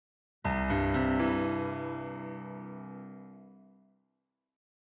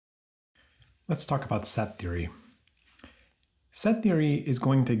Let's talk about set theory. Set theory is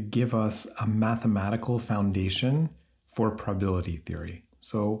going to give us a mathematical foundation for probability theory.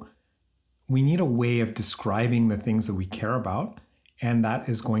 So we need a way of describing the things that we care about, and that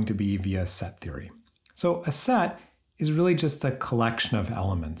is going to be via set theory. So a set is really just a collection of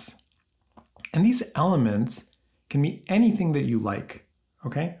elements. And these elements can be anything that you like,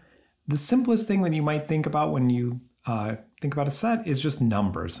 okay? The simplest thing that you might think about when you think about a set is just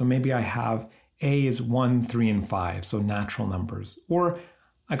numbers. So maybe I have A is 1, 3, and 5, so natural numbers. Or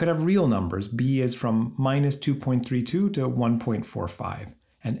I could have real numbers. B is from minus 2.32 to 1.45,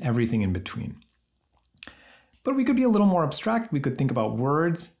 and everything in between. But we could be a little more abstract. We could think about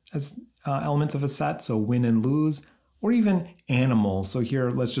words as elements of a set, so win and lose, or even animals. So here,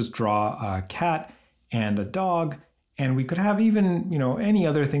 let's just draw a cat and a dog, and we could have even, any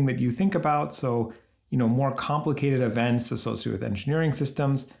other thing that you think about. So, more complicated events associated with engineering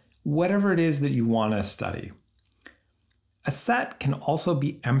systems, whatever it is that you want to study. A set can also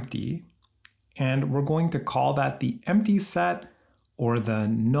be empty, and we're going to call that the empty set or the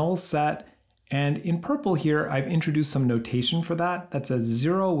null set. And in purple here, I've introduced some notation for that. That's a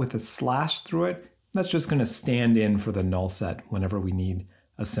 0 with a slash through it. That's just going to stand in for the null set whenever we need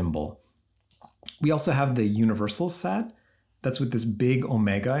a symbol. We also have the universal set. That's with this big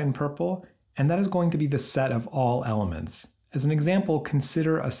omega in purple, and that is going to be the set of all elements. As an example,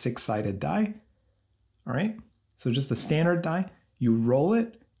 consider a 6-sided die. All right, so just a standard die. You roll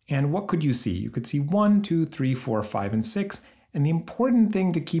it, and what could you see? You could see 1, 2, 3, 4, 5, and 6. And the important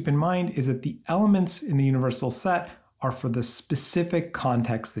thing to keep in mind is that the elements in the universal set are for the specific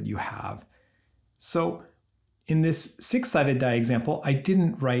context that you have. So in this 6-sided die example, I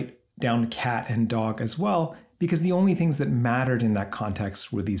didn't write down cat and dog as well, because the only things that mattered in that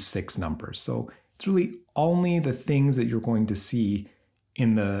context were these 6 numbers. So it's really only the things that you're going to see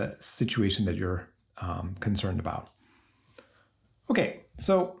in the situation that you're concerned about. Okay,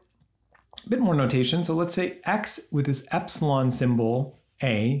 so a bit more notation. So let's say X with this epsilon symbol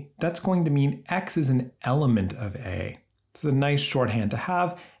A, that's going to mean X is an element of A. It's a nice shorthand to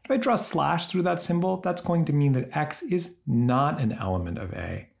have. If I draw a slash through that symbol, that's going to mean that X is not an element of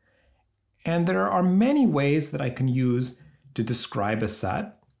A. And there are many ways that I can use to describe a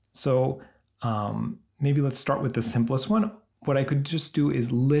set. So maybe let's start with the simplest one. What I could just do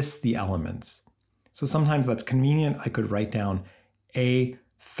is list the elements. So sometimes that's convenient. I could write down A,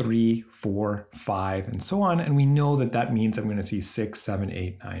 3, 4, 5, and so on. And we know that that means I'm going to see 6, 7,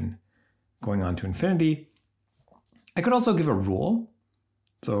 8, 9 going on to infinity. I could also give a rule.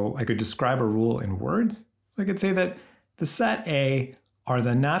 So I could describe a rule in words. I could say that the set A are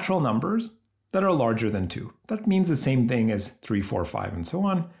the natural numbers that are larger than 2. That means the same thing as 3, 4, 5, and so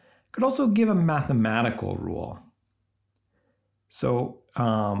on. I could also give a mathematical rule. So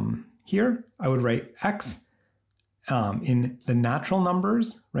here I would write X in the natural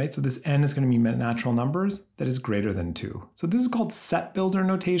numbers, right? So this N is going to be natural numbers that is greater than 2. So this is called set builder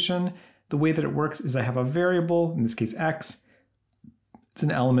notation. The way that it works is I have a variable, in this case X. It's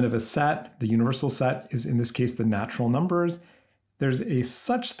an element of a set. The universal set is, in this case, the natural numbers. There's a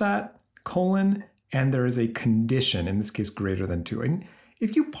such that, colon, and there is a condition, in this case greater than 2. And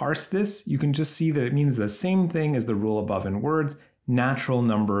if you parse this, you can just see that it means the same thing as the rule above in words, natural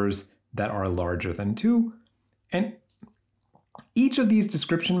numbers that are larger than 2. And each of these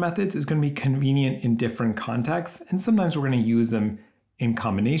description methods is going to be convenient in different contexts, and sometimes we're going to use them in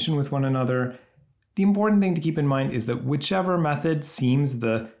combination with one another. The important thing to keep in mind is that whichever method seems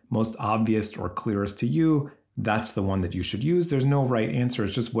the most obvious or clearest to you, that's the one that you should use. There's no right answer,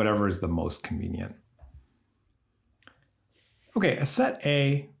 it's just whatever is the most convenient. Okay, a set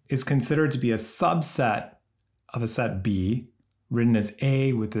A is considered to be a subset of a set B, written as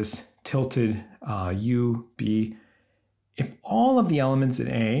A with this tilted U, B, if all of the elements in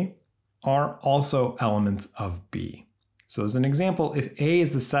A are also elements of B. So as an example, if A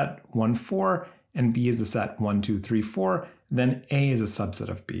is the set 1, 4, and B is the set 1, 2, 3, 4, then A is a subset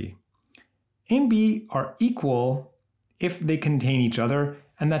of B. A and B are equal if they contain each other,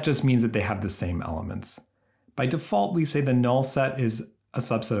 and that just means that they have the same elements. By default, we say the null set is a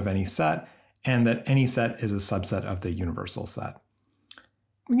subset of any set, and that any set is a subset of the universal set.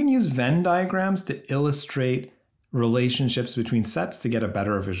 We can use Venn diagrams to illustrate relationships between sets to get a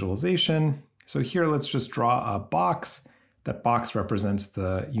better visualization. So here, let's just draw a box. That box represents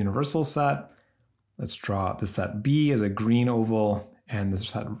the universal set. Let's draw the set B as a green oval, and the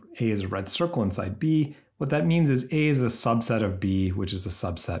set A is a red circle inside B. What that means is A is a subset of B, which is a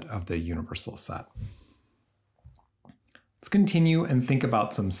subset of the universal set. Let's continue and think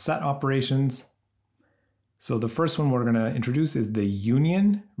about some set operations. So the first one we're going to introduce is the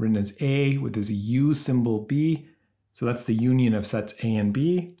union, written as A with this U symbol B. So that's the union of sets A and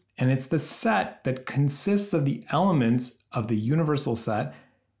B. And it's the set that consists of the elements of the universal set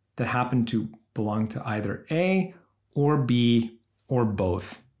that happen to belong to either A or B or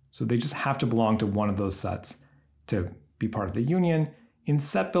both. So they just have to belong to one of those sets to be part of the union. In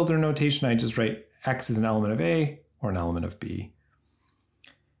set builder notation, I just write X is an element of A or an element of B.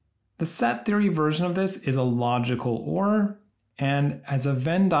 The set theory version of this is a logical OR, and as a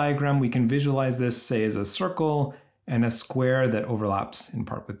Venn diagram, we can visualize this, say, as a circle and a square that overlaps in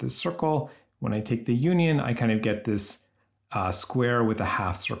part with this circle. When I take the union, I kind of get this square with a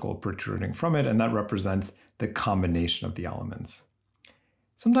half circle protruding from it, and that represents the combination of the elements.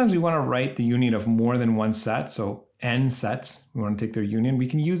 Sometimes we want to write the union of more than one set, so n sets, we want to take their union. We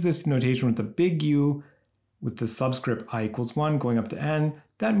can use this notation with the big U with the subscript I equals 1 going up to n.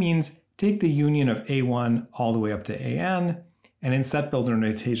 That means take the union of A1 all the way up to AN, and in set builder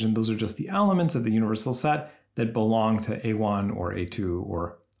notation, those are just the elements of the universal set that belong to A1 or A2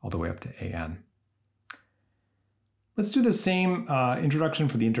 or all the way up to AN. Let's do the same introduction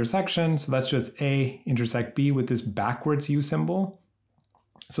for the intersection. So that's just A intersect B with this backwards U symbol.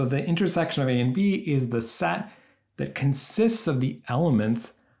 So the intersection of A and B is the set that consists of the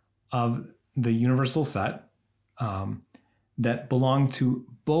elements of the universal set that belong to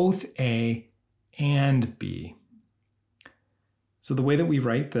both A and B. So the way that we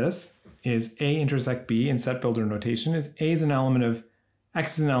write this is A intersect B in set builder notation is A is an element of,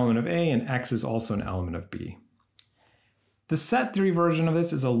 X is an element of A and X is also an element of B. The set theory version of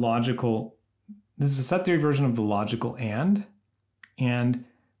this is this is a set theory version of the logical and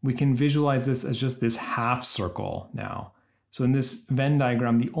we can visualize this as just this half circle now. So in this Venn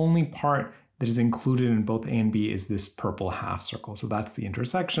diagram, the only part that is included in both A and B is this purple half circle. So that's the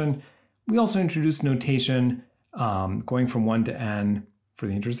intersection. We also introduced notation going from 1 to n for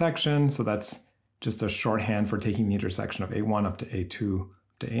the intersection. So that's just a shorthand for taking the intersection of A1 up to A2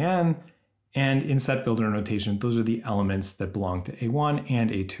 to AN. And in set builder notation, those are the elements that belong to A1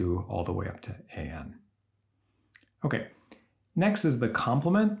 and A2 all the way up to AN. Okay, next is the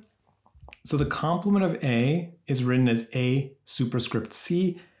complement. So the complement of A is written as A superscript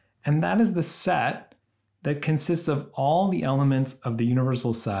C, and that is the set that consists of all the elements of the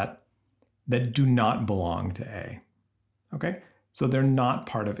universal set that do not belong to A. Okay, so they're not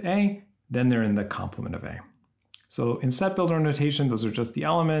part of A, then they're in the complement of A. So in set builder notation, those are just the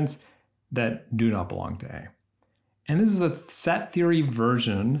elements that do not belong to A. And this is a set theory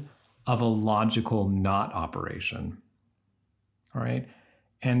version of a logical NOT operation. All right,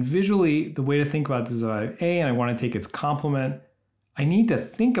 and visually, the way to think about this is if I have A and I want to take its complement, I need to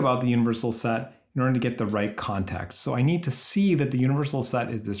think about the universal set in order to get the right context. So I need to see that the universal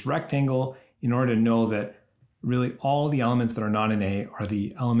set is this rectangle in order to know that really all the elements that are not in A are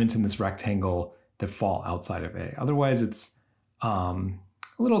the elements in this rectangle that fall outside of A. Otherwise, it's a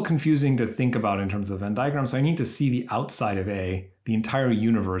little confusing to think about in terms of Venn diagram. So I need to see the outside of A, the entire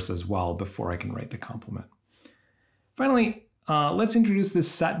universe as well, before I can write the complement. Finally, let's introduce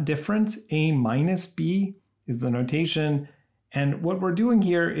this set difference. A minus B is the notation. And what we're doing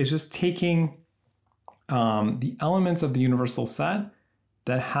here is just taking the elements of the universal set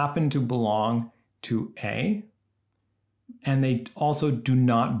that happen to belong to A, and they also do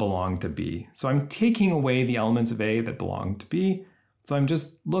not belong to B. So I'm taking away the elements of A that belong to B. So I'm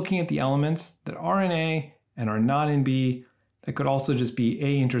just looking at the elements that are in A and are not in B. That could also just be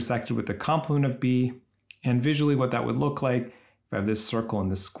A intersected with the complement of B. And visually what that would look like, if I have this circle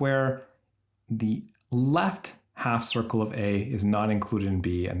and this square, the left half circle of A is not included in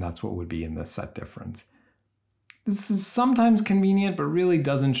B, and that's what would be in the set difference. This is sometimes convenient, but really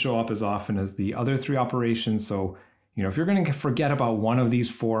doesn't show up as often as the other three operations. So, if you're going to forget about one of these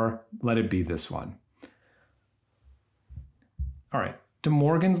four, let it be this one. All right, De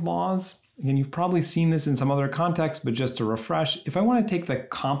Morgan's laws. Again, you've probably seen this in some other context, but just to refresh, if I want to take the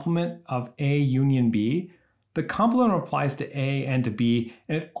complement of A union B, the complement applies to A and to B,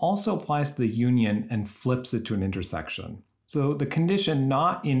 and it also applies to the union and flips it to an intersection. So the condition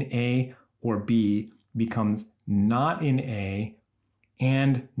not in A or B becomes not in A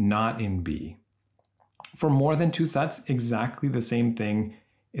and not in B. For more than two sets, exactly the same thing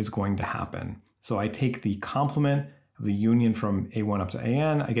is going to happen. So I take the complement of the union from A1 up to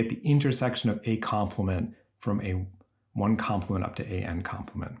AN, I get the intersection of A complement from A1 complement up to AN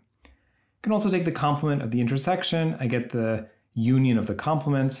complement. I can also take the complement of the intersection, I get the union of the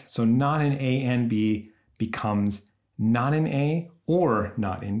complements, so not in A and B becomes not in A or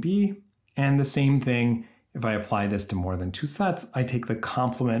not in B, and the same thing if I apply this to more than two sets, I take the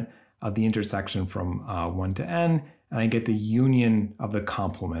complement of the intersection from 1 to n, and I get the union of the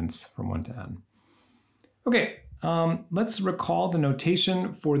complements from 1 to n. Okay, let's recall the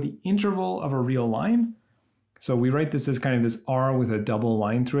notation for the interval of a real line. So we write this as kind of this R with a double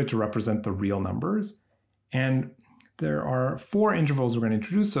line through it to represent the real numbers. And there are 4 intervals we're going to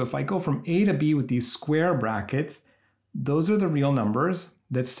introduce. So if I go from A to B with these square brackets, those are the real numbers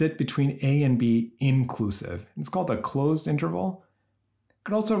that sit between A and B inclusive. It's called a closed interval. I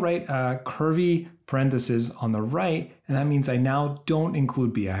could also write a curvy parenthesis on the right, and that means I now don't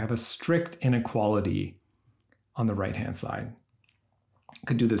include B. I have a strict inequality on the right-hand side. I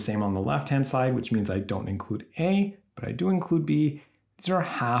could do the same on the left-hand side, which means I don't include A, but I do include B. These are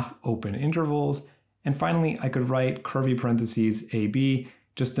half open intervals. And finally, I could write curvy parentheses AB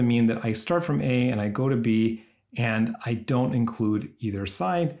just to mean that I start from A and I go to B, and I don't include either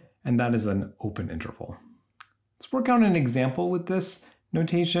side, and that is an open interval. Let's work out an example with this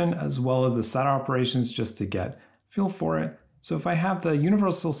notation as well as the set operations just to get a feel for it. So if I have the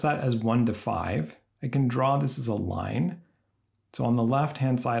universal set as 1 to 5, I can draw this as a line. So on the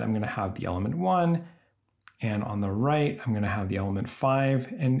left-hand side, I'm going to have the element 1, and on the right, I'm going to have the element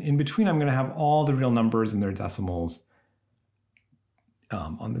 5, and in between, I'm going to have all the real numbers and their decimals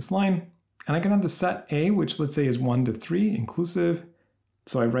on this line. And I can have the set A, which let's say is 1 to 3 inclusive.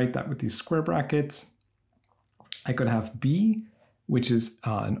 So I write that with these square brackets. I could have B, which is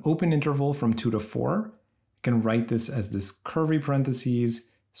an open interval from 2 to 4. I can write this as this curvy parentheses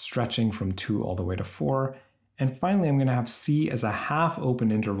stretching from 2 all the way to 4. And finally, I'm going to have C as a half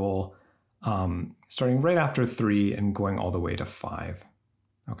open interval starting right after 3 and going all the way to 5.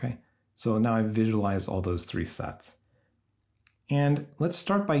 Okay, so now I've visualized all those 3 sets. And let's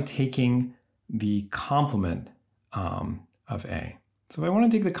start by taking the complement of A. So if I want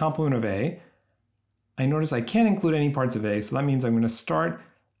to take the complement of A, I notice I can't include any parts of A, so that means I'm going to start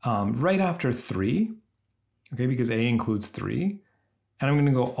right after 3, okay, because A includes 3, and I'm going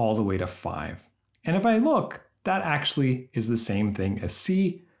to go all the way to 5. And if I look, that actually is the same thing as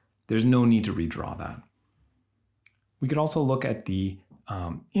C. There's no need to redraw that. We could also look at the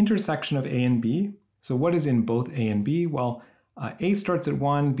intersection of A and B. So what is in both A and B? Well, A starts at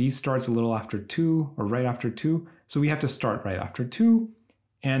 1, B starts a little after 2, or right after 2. So we have to start right after 2,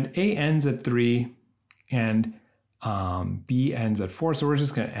 and A ends at 3, and B ends at 4. So we're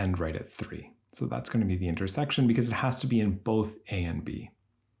just going to end right at 3. So that's going to be the intersection because it has to be in both A and B.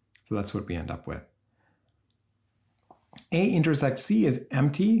 So that's what we end up with. A intersect C is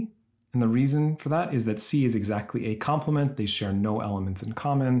empty, and the reason for that is that C is exactly a complement. They share no elements in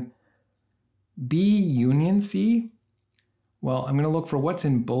common. B union C, well, I'm going to look for what's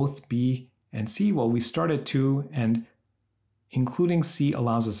in both B and C. Well, we start at 2, and including C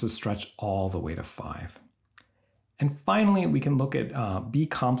allows us to stretch all the way to 5. And finally, we can look at B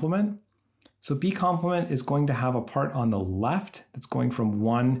complement. So B complement is going to have a part on the left that's going from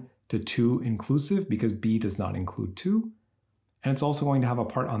 1 to 2 inclusive because B does not include 2. And it's also going to have a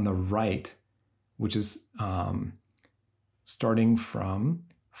part on the right, which is starting from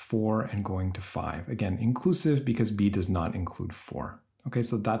 4 and going to 5. Again, inclusive because B does not include 4. Okay,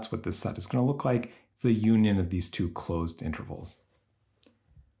 so that's what this set is going to look like. It's the union of these 2 closed intervals.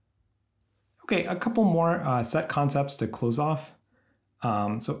 Okay, a couple more set concepts to close off.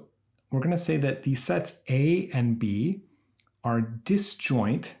 So we're going to say that the sets A and B are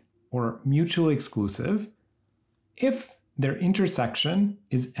disjoint or mutually exclusive if their intersection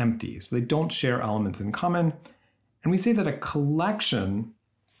is empty. So they don't share elements in common. And we say that a collection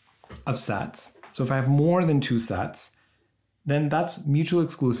of sets, so if I have more than 2 sets, then that's mutually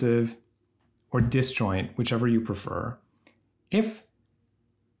exclusive or disjoint, whichever you prefer, if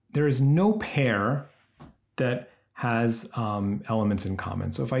there is no pair that has elements in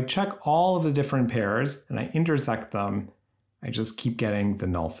common. So if I check all of the different pairs and I intersect them, I just keep getting the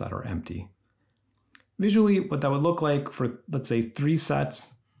null set or empty. Visually, what that would look like for, let's say, 3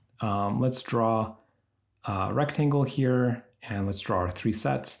 sets, let's draw a rectangle here, and let's draw our 3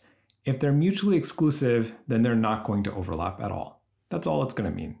 sets. If they're mutually exclusive, then they're not going to overlap at all. That's all it's going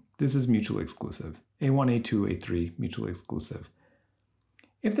to mean. This is mutually exclusive. A1, A2, A3, mutually exclusive.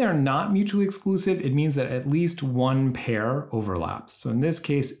 If they're not mutually exclusive, it means that at least one pair overlaps. So in this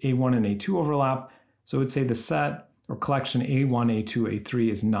case, A1 and A2 overlap. So I would say the set or collection A1, A2,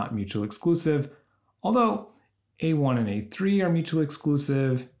 A3 is not mutually exclusive, although A1 and A3 are mutually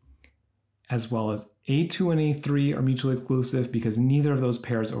exclusive, as well as A2 and A3 are mutually exclusive because neither of those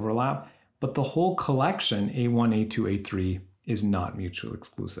pairs overlap, but the whole collection A1, A2, A3 is not mutually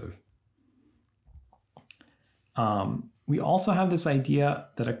exclusive. We also have this idea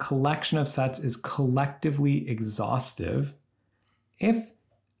that a collection of sets is collectively exhaustive if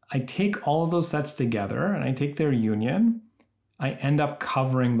I take all of those sets together and I take their union, I end up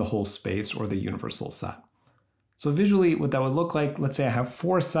covering the whole space or the universal set. So visually what that would look like, let's say I have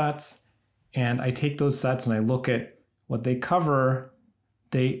 4 sets and I take those sets and I look at what they cover,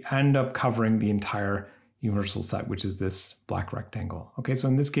 they end up covering the entire universal set, which is this black rectangle. Okay, so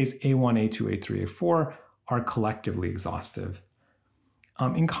in this case, A1, A2, A3, A4 are collectively exhaustive.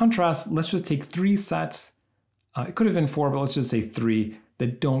 In contrast, let's just take 3 sets. It could have been 4, but let's just say 3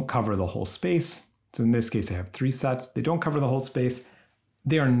 that don't cover the whole space. So in this case, I have 3 sets. They don't cover the whole space.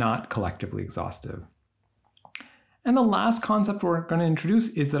 They are not collectively exhaustive. And the last concept we're going to introduce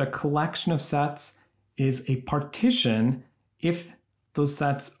is that a collection of sets is a partition if those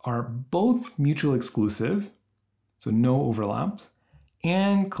sets are both mutually exclusive, so no overlaps,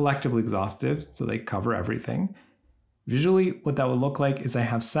 and collectively exhaustive, so they cover everything. Visually, what that would look like is I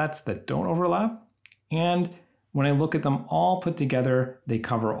have sets that don't overlap, and when I look at them all put together, they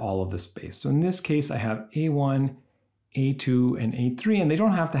cover all of the space. So in this case, I have A1, A2, and A3, and they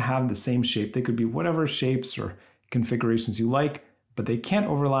don't have to have the same shape. They could be whatever shapes or configurations you like, but they can't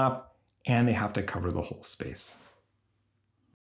overlap, and they have to cover the whole space.